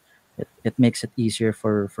plus. It makes it easier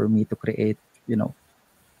for me to create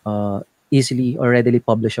uh, easily or readily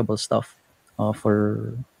publishable stuff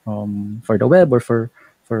for the web or for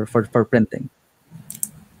printing.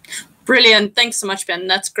 Brilliant. Thanks so much, Ben.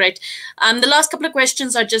 That's great. The last couple of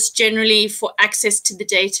questions are just generally for access to the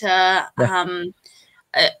data. Yeah.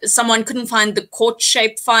 Someone couldn't find the court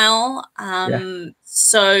shape file.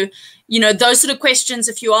 So, those sort of questions,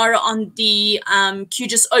 if you are on the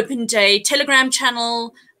QGIS Open Day Telegram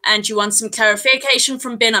channel and you want some clarification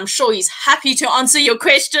from Ben, I'm sure he's happy to answer your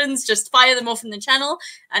questions. Just fire them off in the channel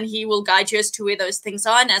and he will guide you as to where those things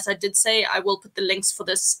are. And as I did say, I will put the links for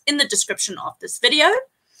this in the description of this video.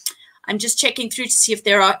 I'm just checking through to see if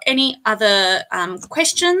there are any other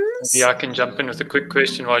questions. Yeah, I can jump in with a quick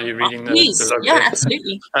question while you're reading please. Yeah,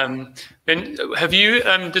 absolutely. Ben, have you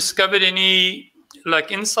discovered any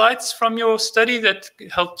insights from your study that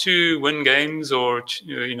helped to win games, or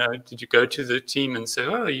did you go to the team and say,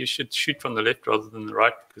 oh, you should shoot from the left rather than the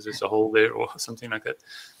right because there's a hole there, or something like that?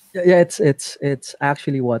 Yeah, it's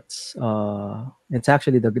actually it's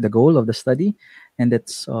actually the goal of the study, and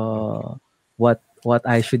it's what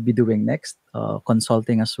I should be doing next,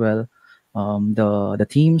 consulting as well the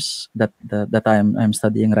teams that I'm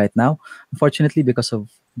studying right now. Unfortunately, because of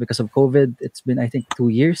COVID, it's been I think 2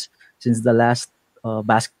 years since the last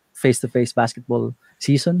face-to-face basketball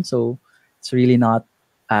season, so it's really not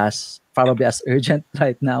probably as urgent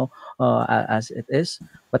right now as it is.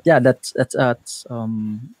 But yeah, that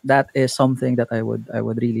is something that I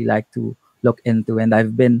would really like to look into, and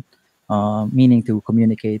I've been meaning to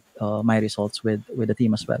communicate my results with the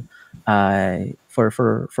team as well.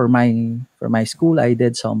 For my school, I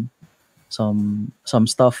did some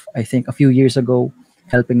stuff I think a few years ago,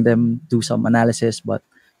 helping them do some analysis. But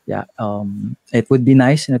yeah, it would be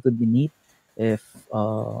nice and it would be neat if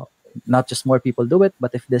not just more people do it,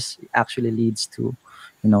 but if this actually leads to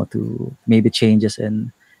to maybe changes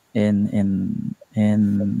in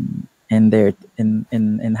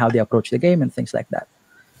how they approach the game and things like that.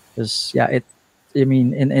 Because yeah, I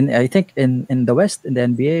think in the West, in the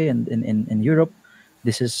NBA and in Europe,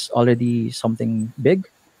 this is already something big,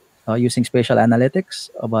 using spatial analytics,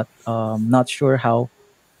 but not sure how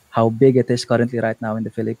big it is currently right now in the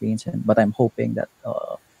Philippines. But I'm hoping that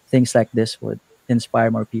things like this would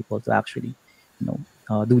inspire more people to actually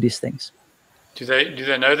do these things. Do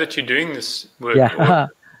they know that you're doing this work? Yeah.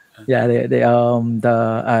 Yeah,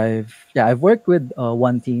 I've worked with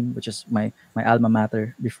one team, which is my alma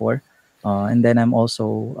mater before, and then I'm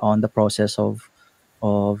also on the process of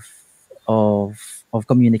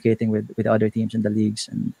communicating with other teams in the leagues,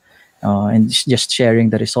 and just sharing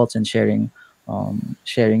the results and sharing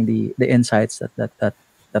the insights that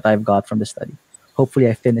I've got from the study. Hopefully,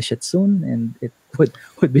 I finish it soon, and it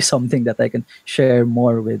would be something that I can share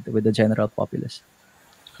more with the general populace.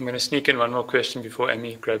 I'm going to sneak in one more question before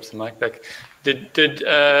Amy grabs the mic back.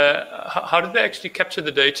 How did they actually capture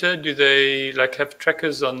the data? Do they have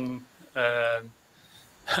trackers on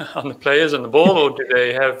on the players on the ball, or do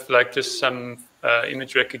they have just some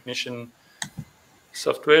image recognition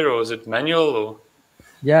software, or is it manual? Or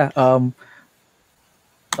yeah,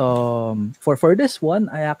 for this one,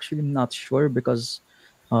 I actually am not sure, because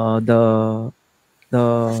the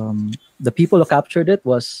people who captured it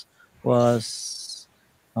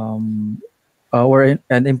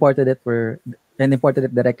imported it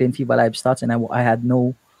directly in FIBA Live Stats, and I had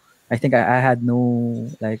no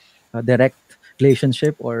direct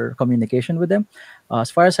relationship or communication with them. As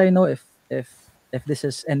far as I know, if this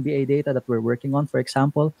is NBA data that we're working on, for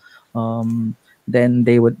example, Then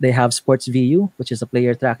they have Sports VU, which is a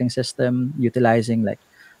player tracking system utilizing like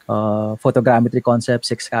photogrammetry concepts,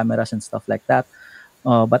 6 cameras and stuff like that.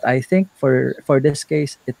 But I think for this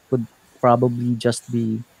case, it would probably just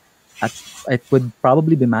be it would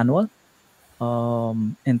probably be manual,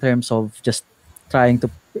 in terms of just trying to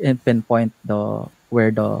pinpoint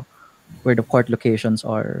where the court locations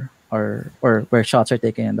are, or where shots are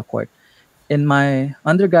taken in the court. In my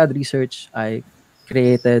undergrad research, I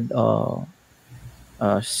created a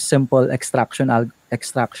simple extraction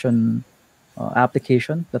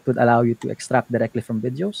application that would allow you to extract directly from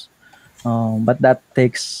videos. But that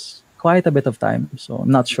takes quite a bit of time. So I'm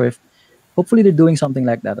not sure if, hopefully they're doing something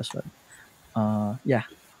like that as well. Yeah.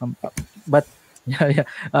 But yeah,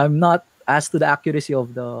 I'm not, as to the accuracy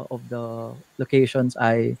of the locations.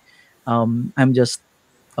 I'm just,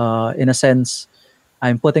 in a sense,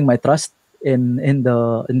 I'm putting my trust in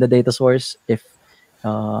the data source, if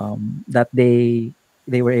that they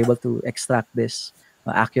were able to extract this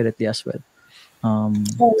accurately as well.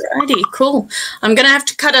 Alrighty, cool. I'm gonna have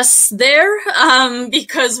to cut us there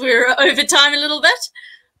because we're over time a little bit,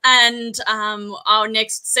 and our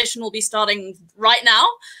next session will be starting right now.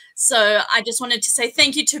 So I just wanted to say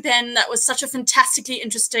thank you to Ben. That was such a fantastically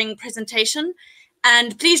interesting presentation,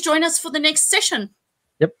 and please join us for the next session.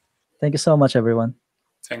 Yep. Thank you so much, everyone.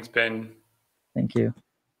 Thanks, Ben. Thank you.